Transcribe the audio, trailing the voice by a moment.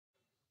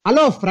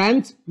Hello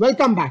friends,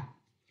 welcome back.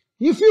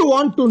 If you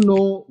want to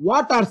know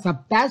what are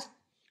subtasks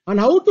and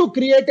how to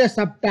create a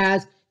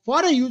subtask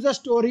for a user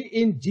story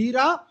in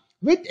JIRA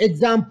with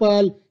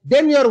example,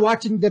 then you are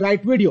watching the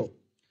right video.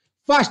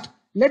 First,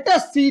 let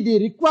us see the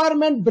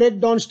requirement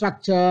breakdown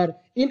structure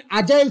in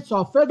Agile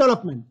software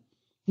development.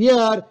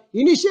 Here,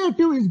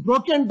 initiative is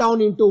broken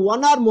down into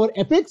one or more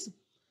epics,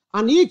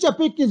 and each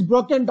epic is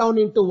broken down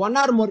into one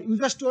or more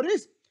user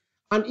stories,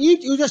 and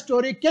each user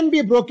story can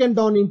be broken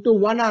down into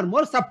one or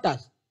more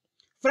subtasks.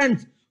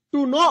 Friends,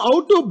 to know how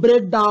to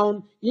break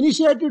down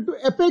initiative to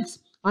epics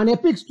and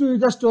epics to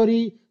user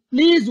story,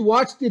 please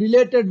watch the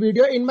related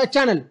video in my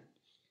channel.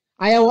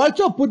 I have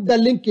also put the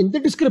link in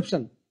the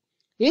description.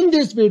 In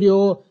this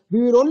video,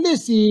 we will only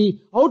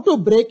see how to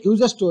break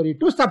user story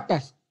to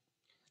subtask.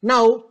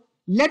 Now,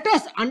 let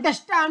us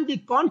understand the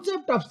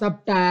concept of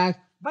subtask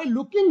by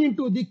looking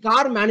into the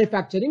car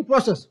manufacturing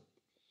process.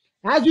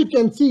 As you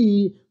can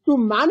see, to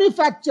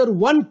manufacture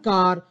one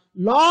car,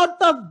 lot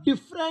of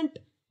different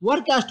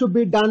work has to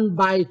be done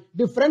by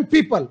different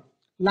people,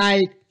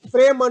 like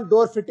frame and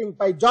door fitting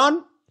by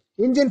John,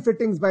 engine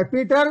fittings by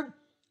Peter,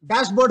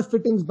 dashboard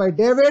fittings by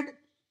David,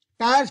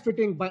 tires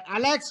fitting by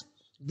Alex,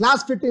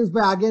 glass fittings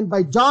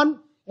by John,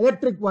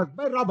 electric work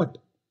by Robert.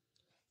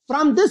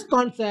 From this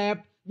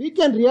concept, we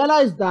can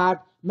realize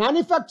that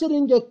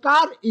manufacturing a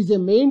car is a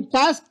main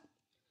task,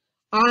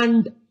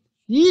 and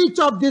each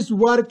of this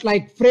work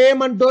like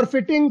frame and door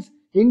fittings,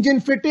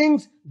 engine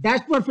fittings,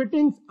 dashboard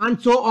fittings, and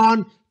so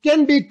on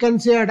can be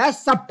considered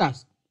as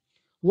subtasks.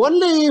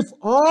 Only if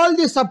all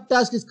the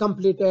subtask is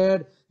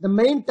completed, the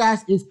main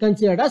task is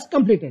considered as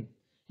completed.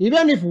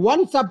 Even if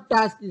one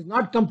subtask is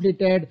not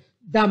completed,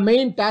 the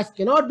main task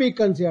cannot be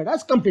considered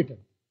as completed.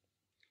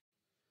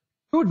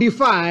 To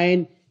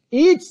define,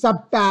 each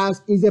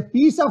subtask is a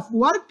piece of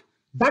work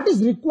that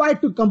is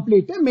required to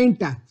complete a main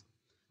task.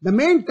 The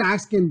main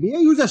task can be a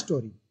user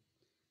story.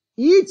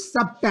 Each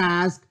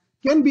subtask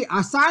can be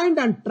assigned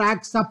and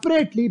tracked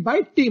separately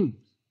by team.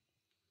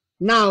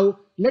 Now,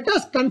 let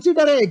us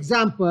consider an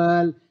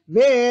example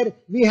where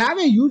we have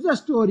a user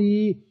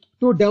story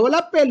to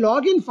develop a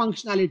login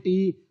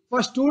functionality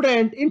for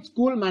students in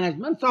school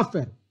management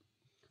software.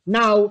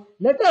 Now,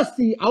 let us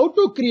see how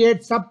to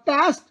create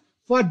subtasks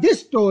for this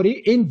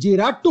story in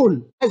JIRA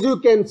tool. As you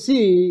can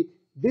see,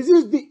 this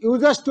is the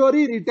user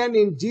story written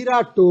in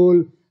JIRA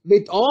tool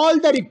with all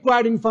the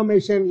required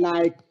information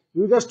like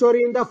user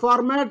story in the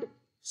format,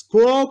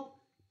 scope,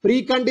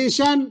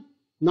 precondition,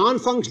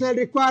 non-functional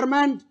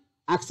requirement,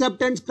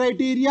 acceptance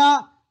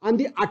criteria, and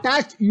the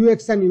attached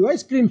UX and UI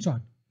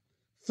screenshot.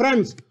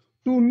 Friends,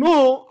 to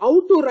know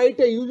how to write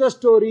a user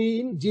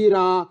story in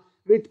JIRA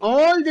with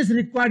all this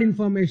required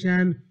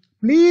information,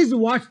 please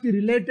watch the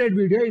related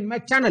video in my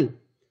channel.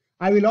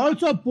 I will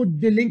also put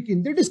the link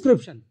in the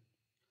description.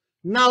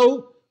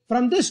 Now,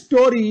 from this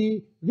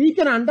story, we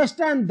can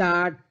understand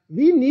that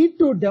we need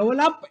to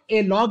develop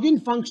a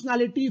login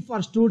functionality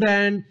for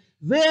student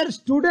where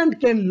student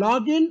can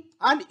log in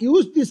and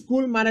use the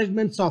school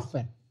management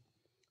software.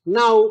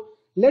 Now,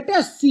 let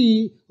us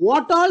see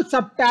what all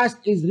subtask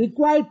is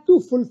required to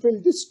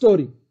fulfill this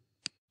story.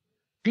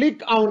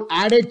 Click on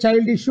Add a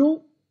Child Issue.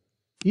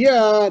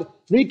 Here,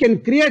 we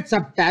can create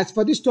subtasks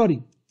for the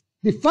story.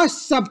 The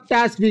first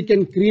subtask we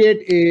can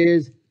create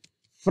is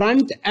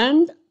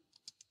front-end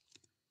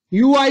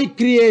UI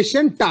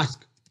creation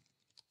task,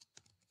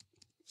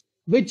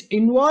 which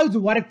involves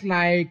work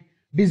like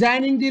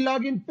designing the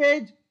login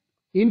page,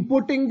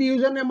 inputting the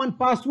username and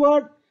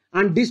password,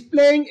 and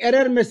displaying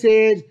error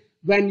message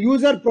when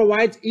user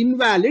provides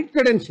invalid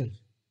credentials.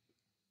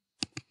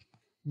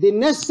 The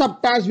next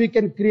subtask we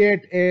can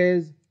create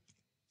is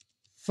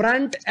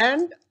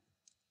front-end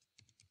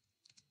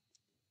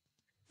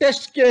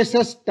test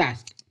cases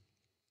task,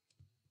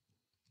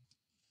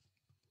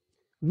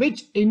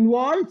 which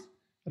involves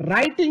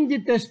writing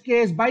the test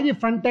case by the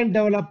front-end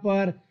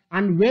developer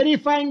and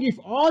verifying if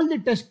all the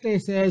test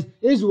cases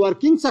is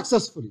working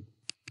successfully.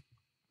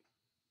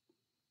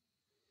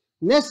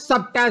 Next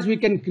subtask we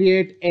can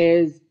create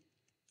is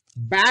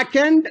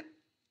backend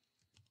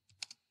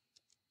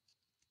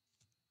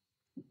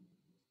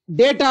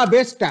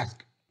database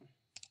task,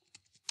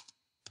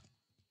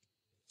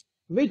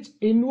 which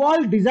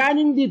involves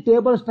designing the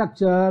table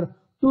structure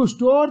to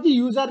store the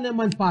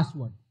username and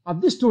password of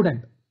the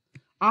student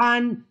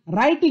and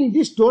writing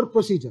the store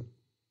procedure.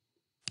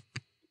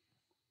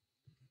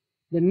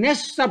 The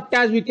next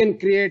subtask we can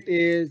create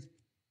is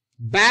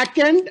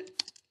backend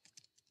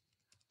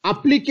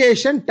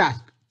application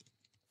task,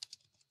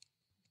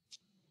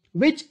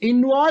 which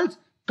involves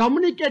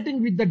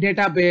communicating with the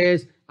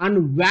database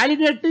and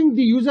validating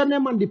the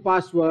username and the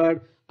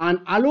password and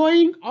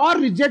allowing or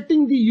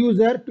rejecting the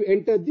user to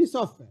enter the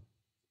software.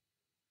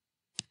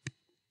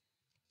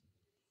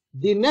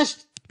 The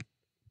next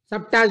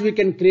subtask we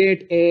can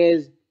create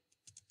is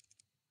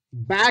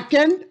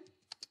backend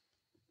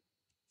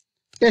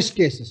test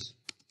cases,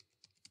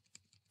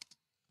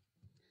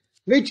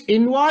 which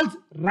involves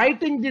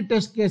writing the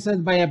test cases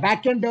by a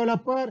backend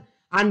developer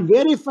and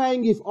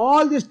verifying if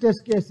all these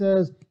test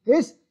cases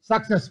is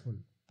successful.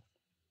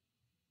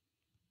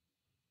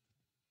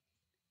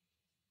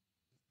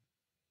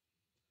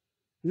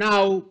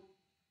 Now,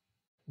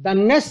 the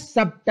next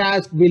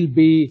subtask will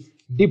be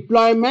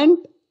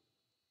deployment.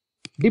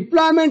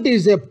 Deployment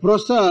is a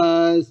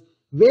process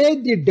where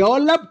the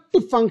developed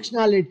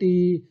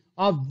functionality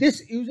of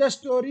this user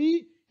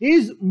story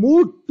is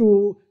moved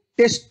to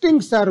testing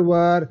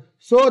server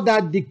so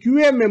that the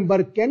QA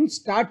member can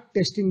start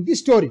testing the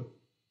story.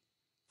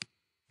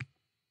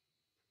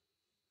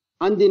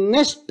 And the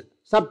next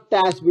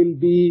subtask will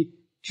be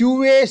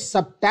QA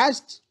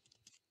subtasks,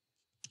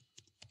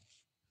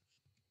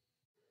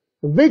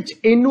 which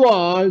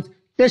involves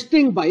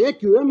testing by a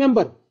QA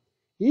member.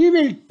 He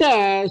will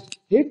test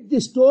if the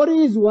story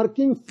is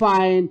working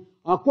fine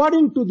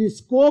according to the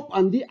scope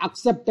and the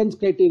acceptance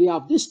criteria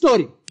of the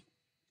story.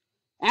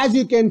 As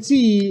you can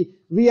see,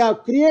 we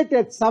have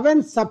created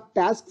 7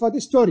 subtasks for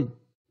the story.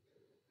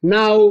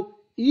 Now,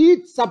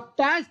 each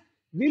subtask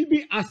will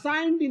be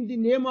assigned in the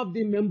name of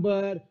the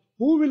member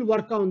who will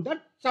work on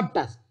that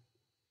subtask.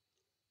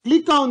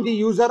 Click on the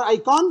user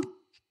icon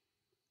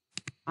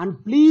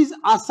and please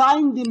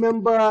assign the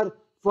member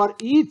for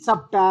each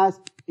subtask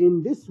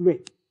in this way.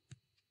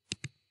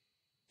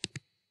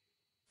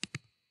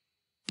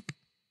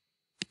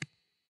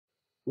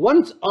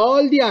 Once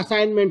all the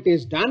assignment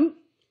is done,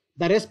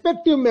 the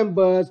respective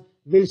members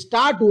will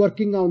start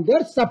working on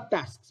their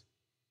subtasks.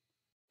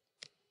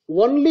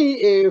 Only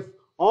if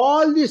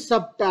all the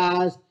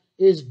subtasks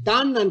is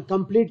done and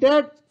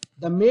completed,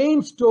 the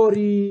main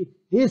story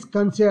is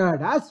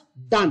considered as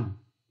done.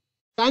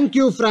 Thank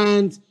you,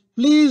 friends.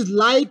 Please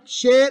like,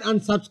 share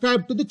and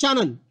subscribe to the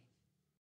channel.